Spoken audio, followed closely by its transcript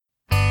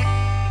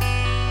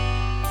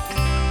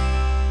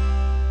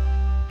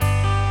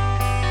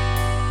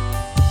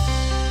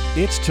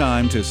It's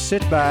time to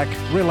sit back,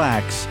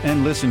 relax,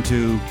 and listen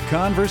to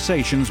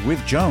Conversations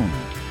with Joan.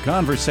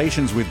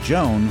 Conversations with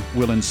Joan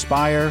will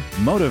inspire,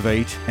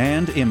 motivate,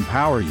 and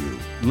empower you.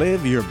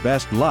 Live your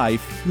best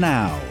life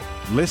now.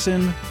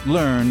 Listen,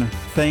 learn,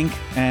 think,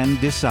 and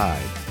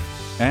decide.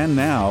 And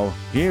now,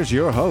 here's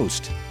your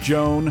host,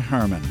 Joan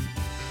Herman.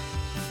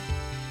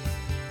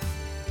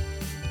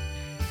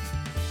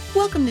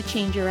 Welcome to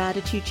Change Your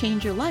Attitude,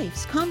 Change Your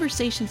Life's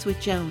Conversations with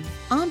Joan.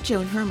 I'm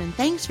Joan Herman.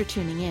 Thanks for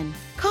tuning in.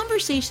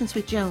 Conversations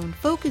with Joan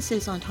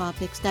focuses on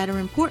topics that are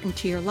important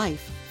to your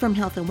life, from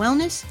health and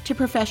wellness to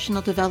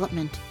professional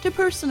development to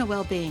personal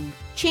well-being.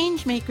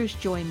 Change makers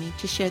join me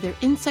to share their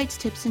insights,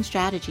 tips, and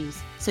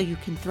strategies so you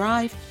can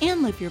thrive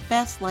and live your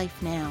best life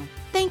now.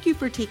 Thank you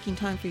for taking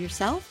time for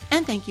yourself,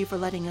 and thank you for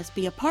letting us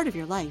be a part of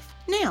your life.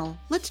 Now,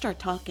 let's start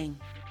talking.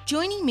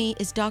 Joining me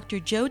is Dr.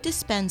 Joe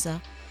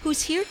Dispenza,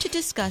 who's here to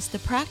discuss the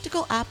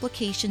practical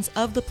applications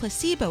of the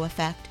placebo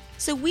effect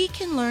so we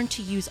can learn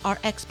to use our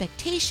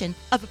expectation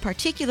of a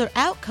particular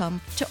outcome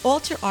to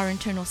alter our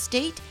internal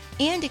state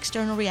and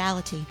external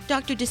reality.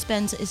 Dr.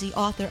 Dispenza is the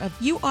author of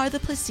You Are the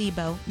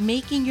Placebo,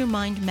 Making Your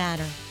Mind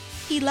Matter.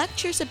 He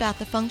lectures about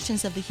the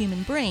functions of the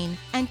human brain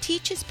and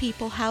teaches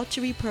people how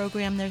to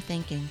reprogram their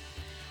thinking.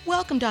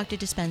 Welcome, Dr.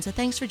 Dispenza.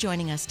 Thanks for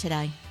joining us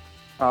today.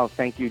 Oh,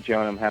 thank you,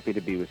 Joan. I'm happy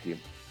to be with you.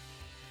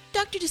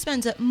 Dr.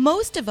 Dispenza,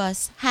 most of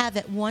us have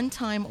at one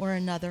time or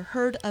another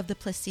heard of the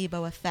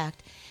placebo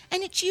effect,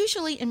 and it's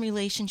usually in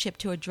relationship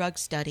to a drug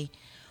study.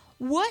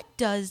 What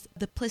does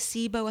the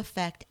placebo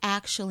effect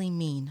actually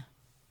mean?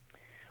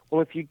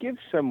 Well, if you give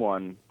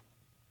someone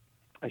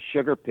a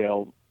sugar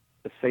pill,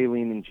 a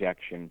saline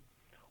injection,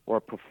 or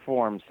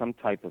perform some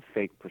type of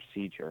fake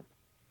procedure,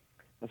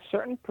 a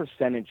certain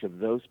percentage of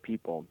those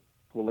people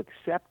will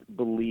accept,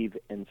 believe,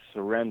 and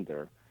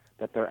surrender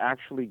that they're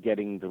actually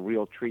getting the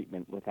real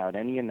treatment without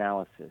any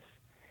analysis,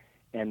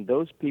 and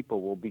those people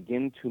will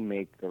begin to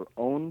make their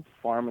own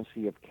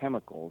pharmacy of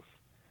chemicals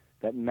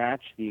that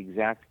match the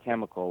exact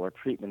chemical or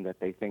treatment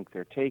that they think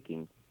they're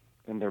taking,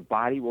 and their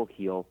body will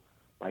heal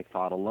by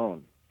thought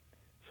alone.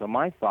 So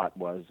my thought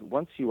was,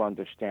 once you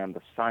understand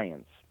the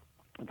science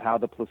of how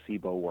the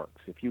placebo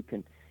works, if you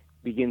can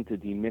begin to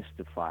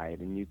demystify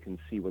it and you can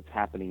see what's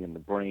happening in the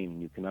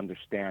brain, you can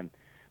understand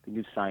the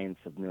new science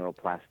of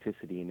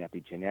neuroplasticity and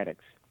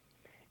epigenetics,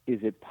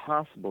 is it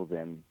possible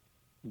then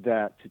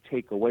that to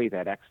take away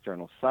that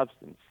external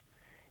substance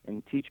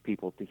and teach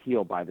people to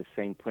heal by the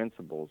same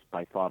principles,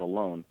 by thought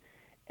alone,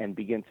 and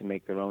begin to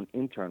make their own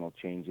internal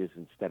changes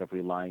instead of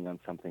relying on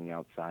something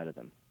outside of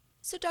them?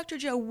 So, Dr.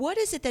 Joe, what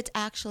is it that's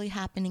actually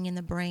happening in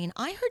the brain?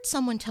 I heard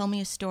someone tell me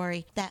a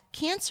story that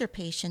cancer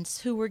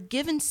patients who were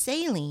given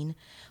saline,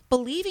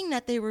 believing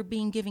that they were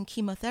being given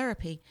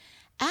chemotherapy,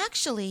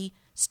 actually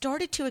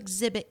started to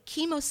exhibit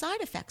chemo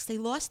side effects. They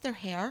lost their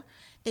hair,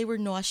 they were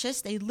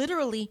nauseous, they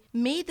literally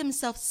made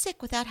themselves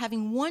sick without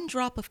having one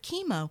drop of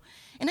chemo.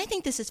 And I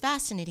think this is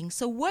fascinating.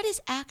 So what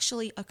is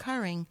actually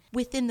occurring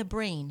within the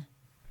brain?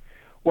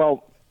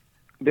 Well,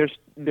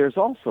 there's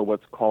also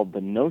what's called the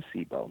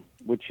nocebo,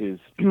 which is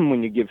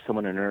when you give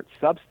someone an inert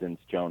substance,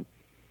 Joan,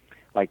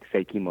 like,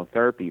 say,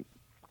 chemotherapy.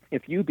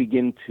 If you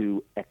begin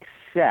to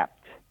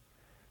accept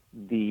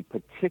the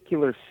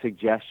particular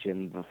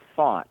suggestion, the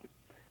thought,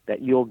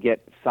 that you'll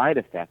get side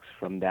effects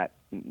from that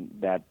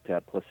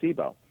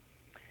placebo.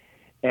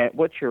 And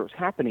what's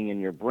happening in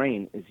your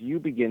brain is you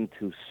begin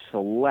to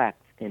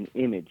select an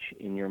image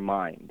in your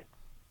mind,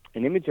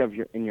 an image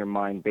in your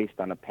mind based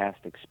on a past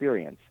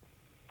experience.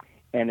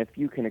 And if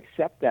you can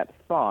accept that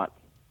thought,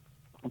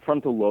 the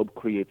frontal lobe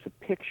creates a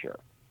picture.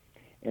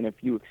 And if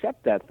you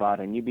accept that thought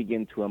and you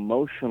begin to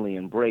emotionally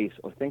embrace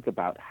or think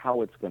about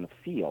how it's going to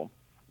feel,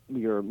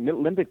 your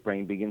limbic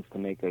brain begins to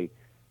make a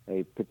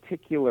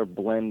particular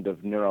blend of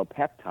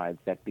neuropeptides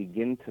that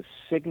begin to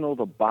signal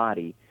the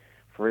body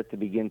for it to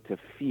begin to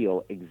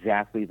feel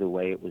exactly the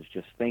way it was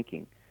just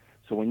thinking.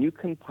 So when you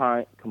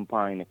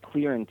combine a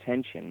clear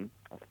intention,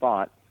 a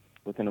thought,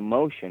 with an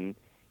emotion,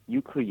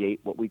 you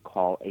create what we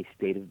call a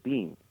state of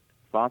being.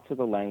 Thoughts are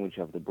the language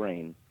of the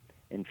brain,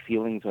 and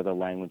feelings are the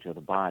language of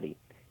the body.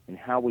 And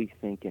how we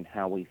think and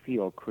how we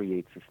feel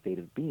creates a state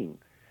of being.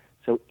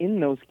 So in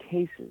those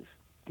cases,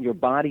 your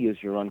body is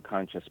your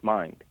unconscious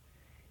mind.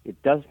 It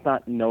does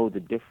not know the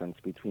difference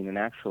between an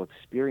actual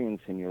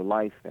experience in your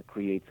life that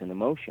creates an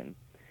emotion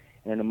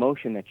and an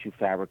emotion that you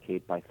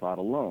fabricate by thought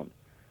alone.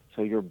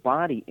 So your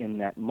body in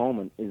that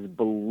moment is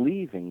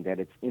believing that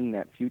it's in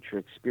that future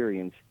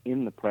experience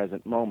in the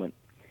present moment.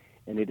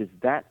 And it is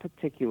that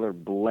particular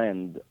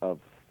blend of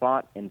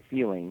thought and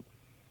feeling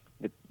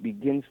that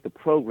begins to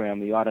program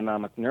the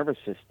autonomic nervous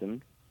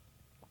system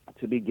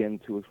to begin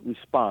to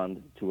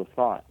respond to a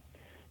thought.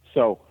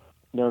 So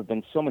there have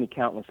been so many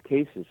countless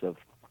cases of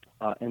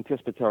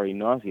anticipatory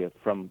nausea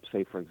from,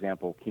 say, for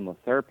example,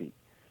 chemotherapy.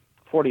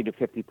 40 to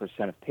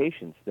 50% of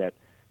patients that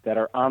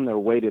are on their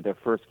way to their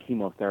first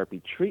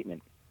chemotherapy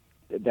treatment,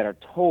 that are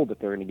told that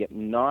they're going to get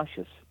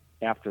nauseous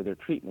after their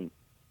treatment,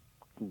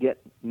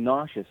 get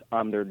nauseous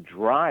on their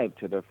drive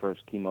to their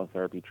first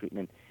chemotherapy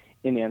treatment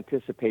in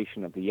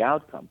anticipation of the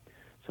outcome.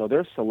 So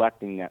they're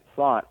selecting that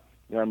thought,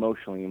 they're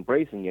emotionally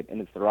embracing it, and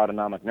it's their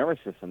autonomic nervous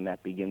system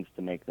that begins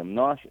to make them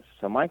nauseous.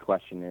 So my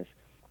question is,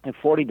 if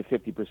 40 to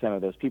 50%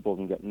 of those people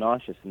can get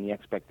nauseous in the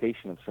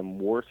expectation of some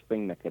worse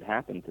thing that could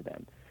happen to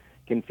them,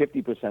 can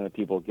 50% of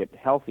people get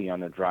healthy on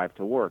their drive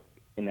to work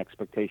in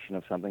expectation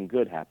of something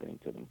good happening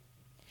to them?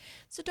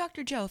 So,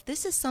 Dr. Joe, if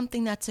this is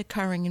something that's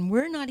occurring and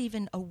we're not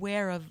even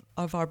aware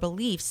of our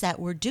beliefs that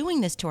we're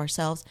doing this to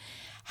ourselves,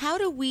 how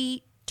do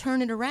we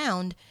turn it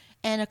around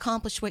and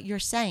accomplish what you're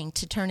saying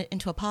to turn it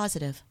into a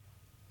positive?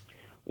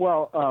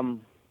 Well,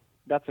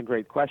 that's a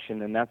great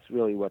question, and that's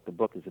really what the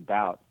book is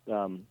about.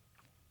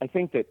 I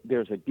think that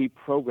there's a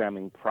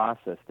deprogramming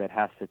process that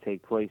has to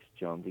take place,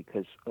 Joan,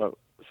 because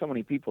so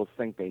many people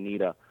think they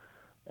need a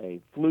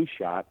flu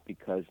shot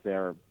because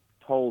they're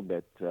told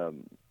that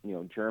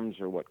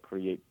germs are what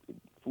create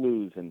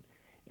flus,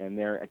 and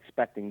they're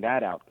expecting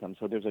that outcome.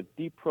 So there's a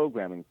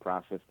deprogramming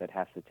process that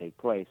has to take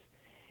place.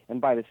 And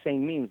by the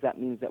same means, that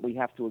means that we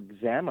have to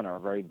examine our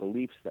very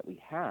beliefs that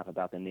we have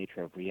about the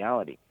nature of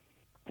reality.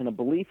 And a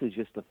belief is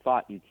just a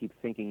thought you keep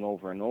thinking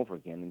over and over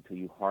again until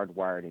you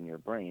hardwire it in your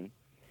brain.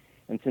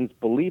 And since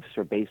beliefs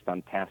are based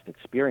on past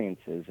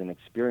experiences, and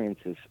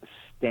experiences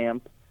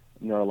stamp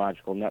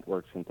neurological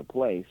networks into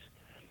place,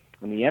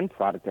 and the end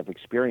product of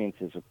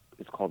experiences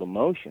is called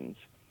emotions,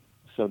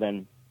 so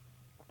then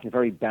the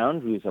very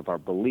boundaries of our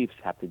beliefs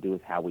have to do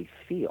with how we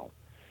feel.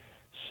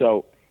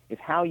 So if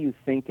how you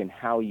think and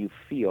how you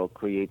feel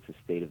creates a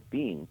state of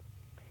being,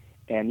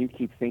 and you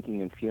keep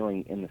thinking and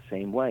feeling in the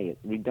same way,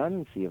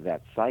 redundancy of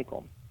that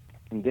cycle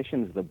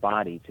conditions the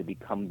body to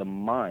become the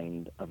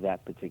mind of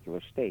that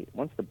particular state.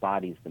 Once the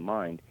body is the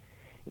mind,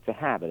 it's a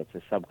habit, it's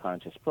a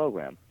subconscious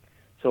program.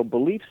 So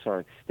beliefs are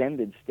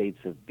extended states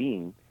of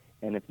being,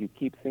 and if you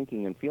keep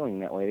thinking and feeling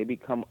that way, they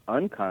become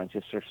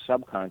unconscious or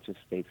subconscious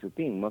states of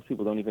being. Most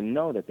people don't even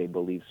know that they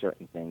believe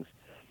certain things.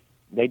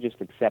 They just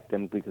accept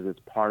them because it's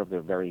part of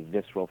their very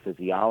visceral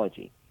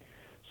physiology.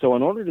 So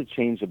in order to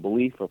change a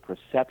belief or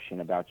perception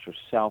about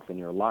yourself and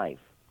your life,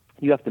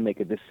 you have to make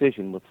a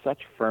decision with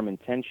such firm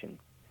intention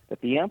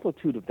that the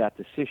amplitude of that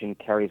decision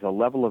carries a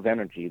level of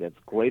energy that's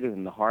greater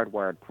than the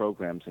hardwired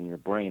programs in your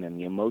brain and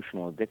the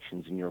emotional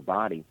addictions in your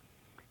body.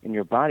 And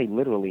your body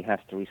literally has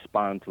to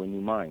respond to a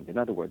new mind. In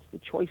other words, the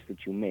choice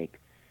that you make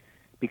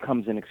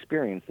becomes an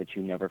experience that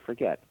you never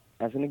forget.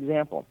 As an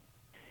example,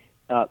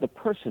 the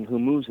person who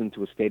moves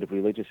into a state of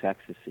religious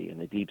ecstasy in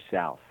the Deep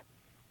South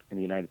in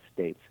the United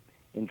States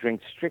and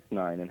drinks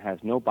strychnine and has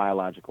no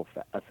biological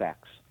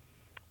effects,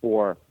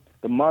 or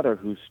the mother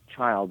whose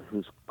child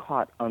who's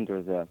caught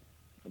under the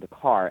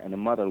car, and the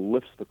mother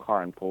lifts the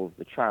car and pulls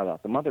the child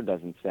out. The mother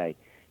doesn't say,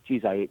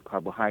 geez, I ate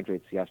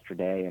carbohydrates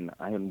yesterday and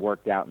I haven't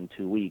worked out in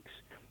 2 weeks.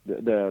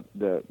 The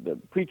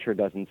preacher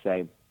doesn't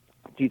say,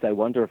 geez, I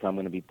wonder if I'm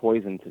going to be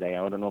poisoned today.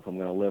 I don't know if I'm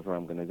going to live or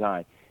I'm going to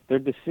die. Their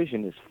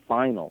decision is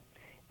final,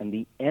 and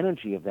the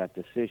energy of that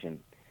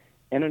decision,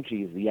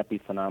 energy is the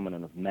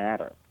epiphenomenon of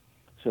matter.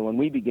 So when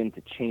we begin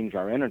to change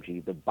our energy,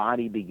 the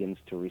body begins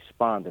to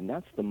respond, and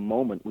that's the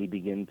moment we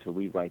begin to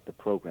rewrite the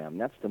program.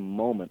 That's the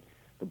moment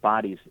the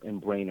bodies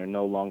and brain are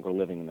no longer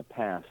living in the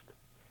past,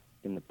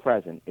 in the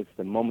present. It's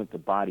the moment the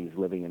body is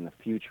living in the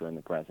future, in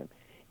the present.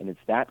 And it's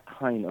that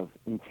kind of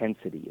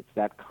intensity, it's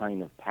that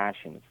kind of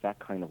passion, it's that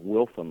kind of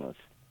willfulness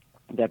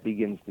that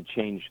begins to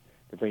change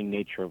the very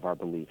nature of our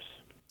beliefs.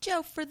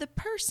 Joe, for the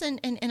person,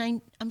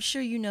 and I'm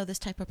sure you know this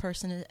type of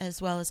person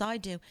as well as I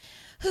do,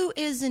 who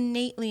is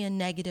innately a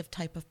negative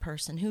type of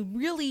person, who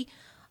really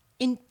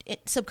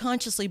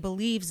subconsciously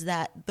believes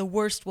that the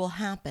worst will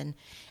happen.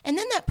 And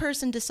then that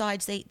person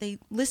decides, they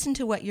listen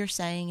to what you're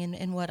saying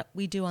and what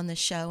we do on this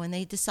show, and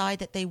they decide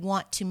that they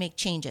want to make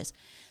changes.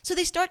 So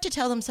they start to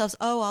tell themselves,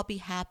 oh, I'll be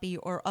happy,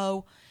 or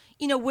oh,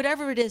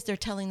 whatever it is they're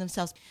telling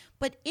themselves.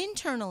 But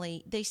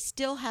internally, they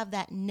still have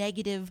that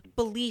negative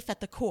belief at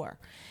the core.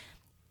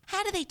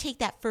 How do they take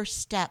that first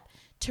step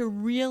to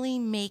really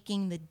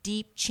making the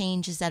deep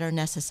changes that are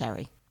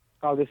necessary?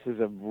 Oh, this is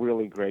a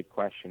really great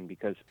question,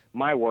 because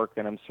my work,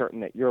 and I'm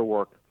certain that your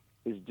work,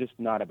 is just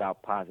not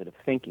about positive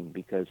thinking,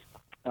 because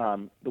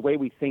the way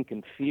we think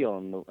and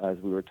feel, as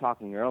we were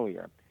talking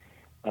earlier,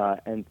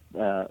 and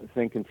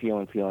think and feel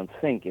and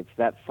think, it's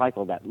that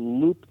cycle, that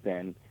loop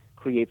then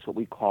creates what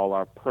we call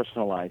our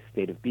personalized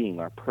state of being,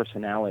 our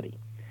personality.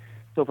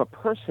 So if a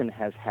person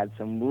has had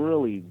some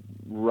really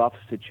rough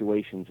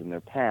situations in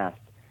their past,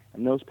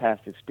 and those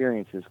past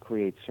experiences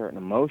create certain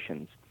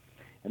emotions,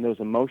 and those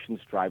emotions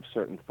drive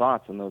certain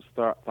thoughts, and those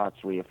thoughts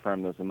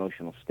reaffirm those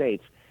emotional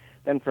states,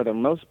 then for the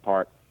most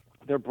part,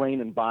 their brain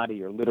and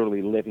body are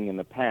literally living in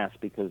the past,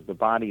 because the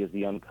body is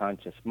the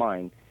unconscious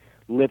mind,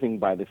 living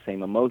by the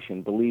same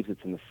emotion, believes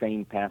it's in the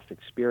same past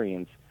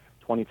experience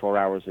 24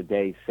 hours a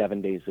day,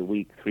 7 days a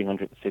week,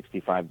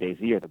 365 days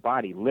a year. The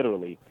body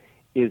literally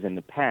is in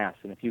the past,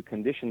 and if you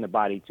condition the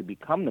body to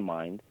become the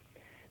mind,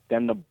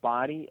 then the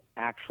body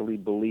actually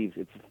believes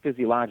it's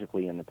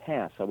physiologically in the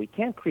past. So we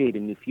can't create a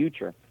new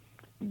future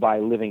by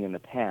living in the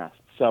past.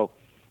 So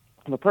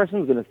if a person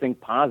is going to think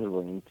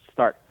positively and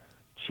start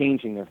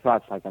changing their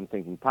thoughts like I'm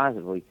thinking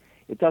positively,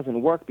 It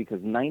doesn't work because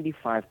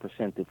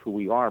 95% of who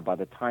we are by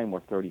the time we're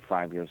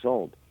 35 years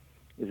old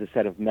is a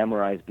set of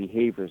memorized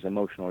behaviors,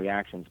 emotional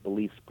reactions,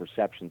 beliefs,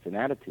 perceptions, and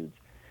attitudes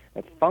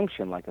that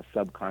function like a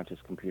subconscious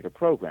computer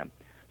program.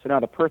 So now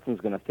the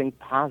person's going to think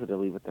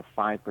positively with the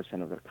 5%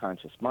 of their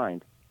conscious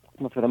mind,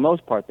 but for the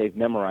most part, they've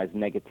memorized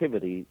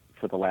negativity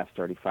for the last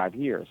 35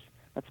 years.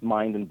 That's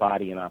mind and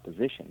body in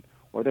opposition.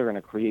 Or they're going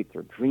to create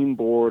their dream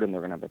board, and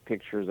they're going to have the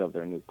pictures of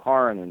their new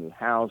car and their new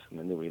house and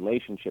their new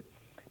relationship,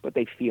 but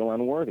they feel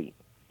unworthy.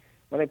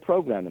 Well, they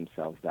program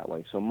themselves that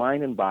way. So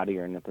mind and body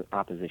are in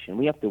opposition.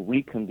 We have to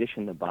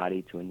recondition the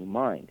body to a new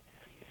mind.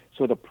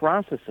 So the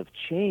process of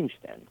change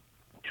then,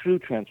 true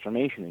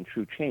transformation and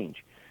true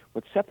change,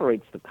 what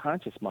separates the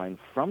conscious mind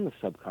from the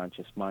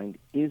subconscious mind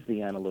is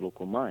the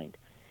analytical mind.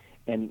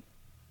 And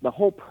the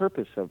whole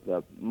purpose of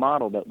the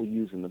model that we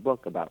use in the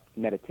book about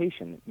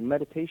meditation,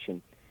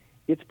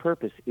 its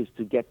purpose is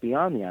to get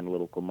beyond the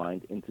analytical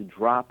mind and to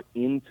drop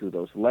into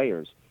those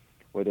layers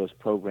where those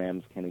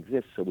programs can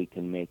exist so we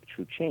can make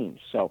true change.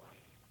 So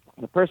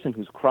the person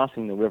who's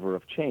crossing the river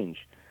of change,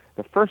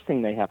 the first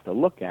thing they have to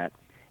look at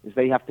is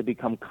they have to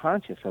become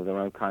conscious of their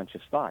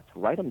unconscious thoughts.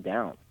 Write them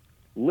down.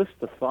 List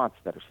the thoughts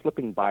that are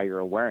slipping by your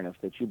awareness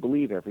that you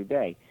believe every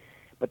day,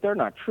 but they're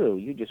not true.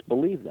 You just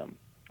believe them.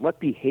 What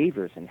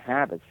behaviors and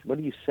habits, what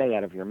do you say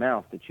out of your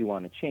mouth that you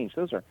want to change?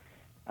 Those are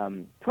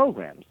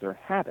programs. They're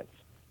habits.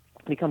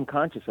 Become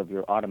conscious of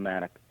your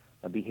automatic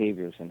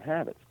behaviors and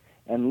habits.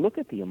 And look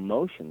at the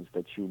emotions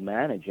that you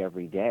manage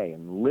every day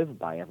and live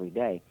by every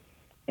day,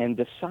 and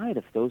decide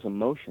if those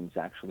emotions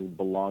actually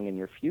belong in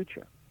your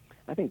future.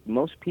 I think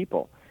most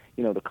people,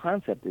 the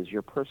concept is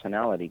your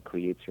personality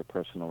creates your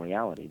personal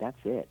reality. That's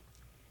it.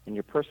 And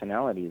your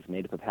personality is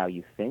made up of how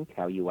you think,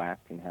 how you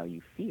act, and how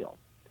you feel.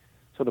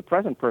 So the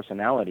present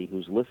personality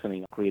who's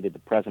listening created the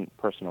present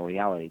personal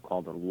reality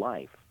called their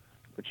life,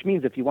 which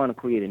means if you want to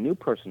create a new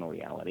personal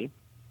reality,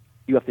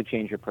 you have to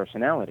change your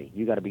personality.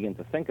 You got to begin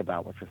to think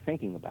about what you're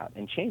thinking about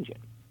and change it.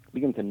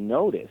 Begin to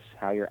notice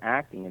how you're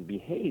acting and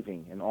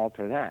behaving and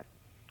alter that.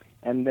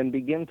 And then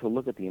begin to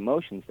look at the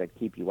emotions that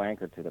keep you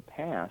anchored to the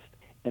past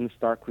and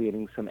start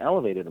creating some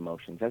elevated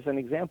emotions. As an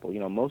example,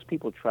 most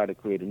people try to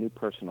create a new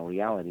personal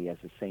reality as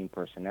the same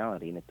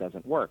personality, and it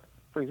doesn't work.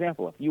 For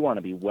example, if you want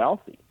to be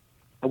wealthy,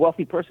 a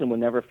wealthy person will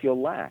never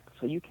feel lack,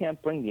 so you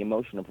can't bring the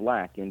emotion of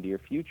lack into your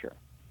future.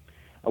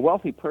 A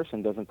wealthy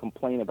person doesn't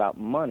complain about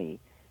money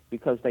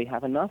because they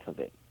have enough of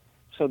it.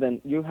 So then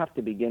you have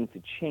to begin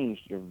to change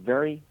your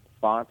very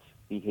thoughts,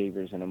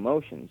 behaviors, and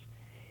emotions,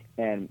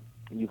 and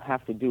you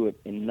have to do it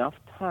enough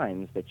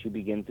times that you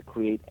begin to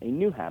create a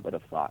new habit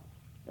of thought,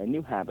 a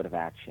new habit of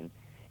action,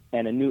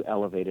 and a new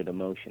elevated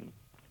emotion.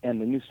 And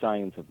the new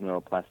science of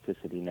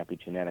neuroplasticity and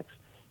epigenetics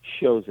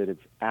shows that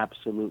it's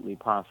absolutely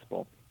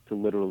possible to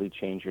literally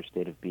change your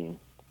state of being.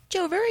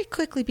 Joe, very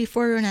quickly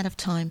before we run out of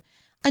time,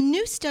 a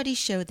new study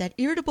showed that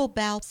irritable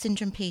bowel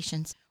syndrome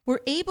patients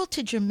were able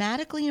to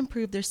dramatically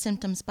improve their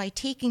symptoms by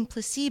taking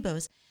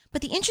placebos.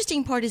 But the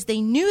interesting part is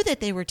they knew that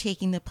they were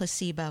taking the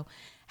placebo.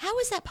 How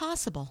is that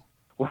possible?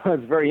 Well,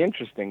 it's very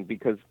interesting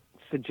because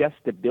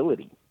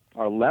suggestibility,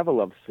 our level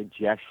of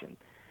suggestion,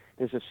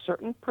 there's a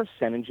certain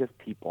percentage of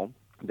people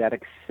that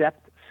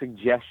accept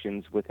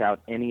suggestions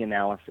without any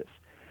analysis.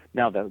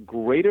 Now, the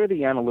greater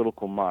the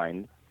analytical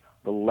mind,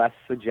 the less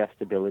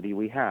suggestibility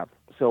we have.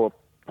 So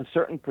a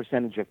certain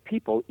percentage of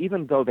people,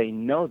 even though they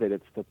know that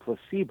it's the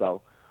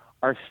placebo,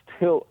 are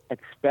still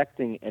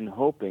expecting and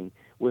hoping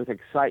with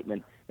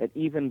excitement that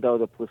even though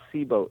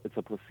it's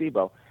a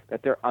placebo,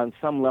 that they're on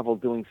some level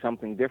doing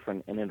something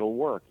different and it'll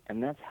work.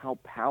 And that's how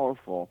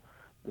powerful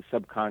the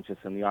subconscious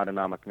and the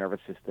autonomic nervous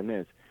system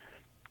is.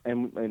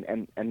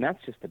 And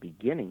that's just the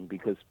beginning,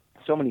 because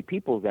so many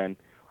people then,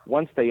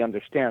 once they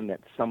understand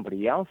that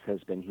somebody else has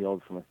been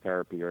healed from a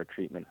therapy or a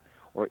treatment,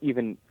 or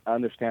even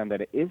understand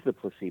that it is the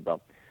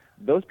placebo,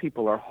 those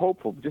people are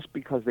hopeful just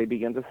because they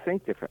begin to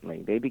think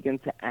differently. They begin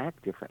to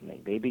act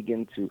differently. They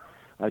begin to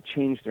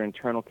change their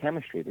internal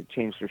chemistry, to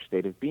change their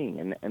state of being.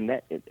 And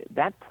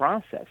that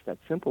process, that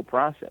simple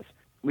process,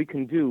 we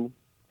can do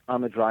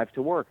on the drive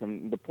to work.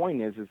 And the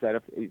point is that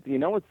if you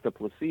know it's the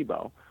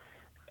placebo,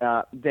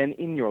 then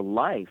in your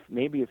life,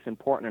 maybe it's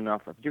important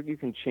enough, if you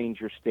can change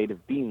your state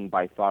of being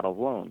by thought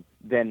alone,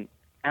 then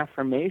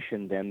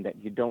affirmation then that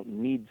you don't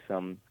need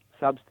some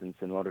substance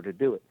in order to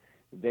do it.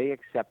 They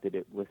accepted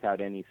it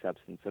without any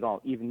substance at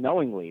all, even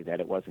knowingly that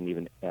it wasn't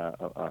even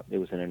it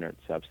was an inert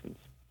substance.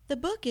 The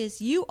book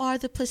is You Are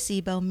the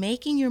Placebo,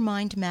 Making Your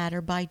Mind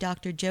Matter by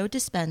Dr. Joe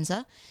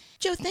Dispenza.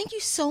 Joe, thank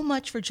you so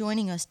much for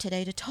joining us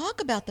today to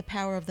talk about the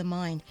power of the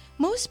mind.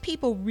 Most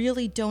people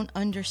really don't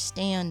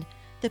understand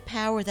the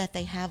power that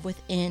they have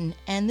within,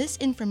 and this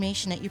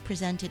information that you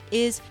presented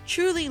is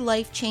truly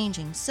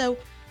life-changing. So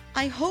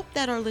I hope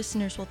that our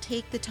listeners will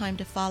take the time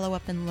to follow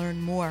up and learn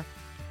more.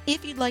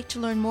 If you'd like to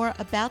learn more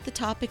about the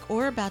topic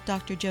or about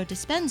Dr. Joe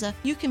Dispenza,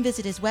 you can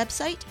visit his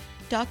website,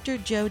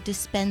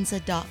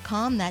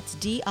 drjoedispenza.com. That's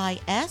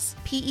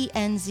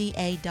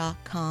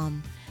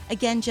DISPENZA.com.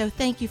 Again, Joe,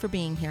 thank you for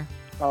being here.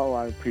 Oh,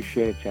 I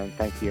appreciate it, Jen.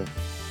 Thank you.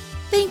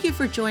 Thank you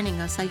for joining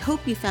us. I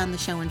hope you found the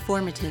show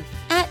informative.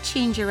 At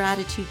Change Your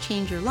Attitude,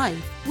 Change Your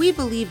Life, we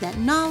believe that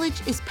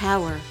knowledge is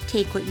power.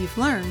 Take what you've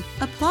learned,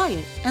 apply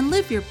it, and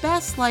live your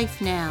best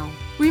life now.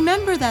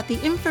 Remember that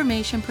the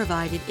information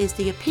provided is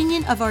the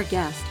opinion of our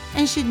guest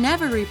and should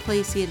never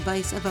replace the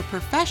advice of a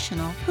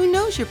professional who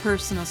knows your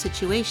personal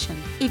situation.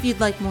 If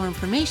you'd like more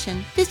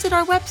information, visit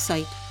our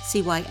website,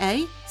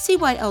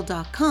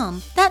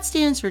 CYACYL.com. That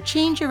stands for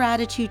Change Your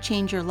Attitude,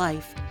 Change Your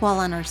Life. While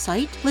on our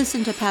site,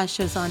 listen to past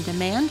shows on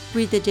demand,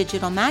 read the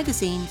digital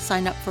magazine,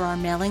 sign up for our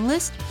mailing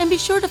list, and be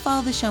sure to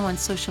follow the show on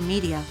social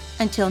media.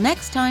 Until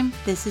next time,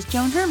 this is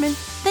Joan Herman.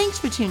 Thanks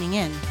for tuning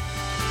in.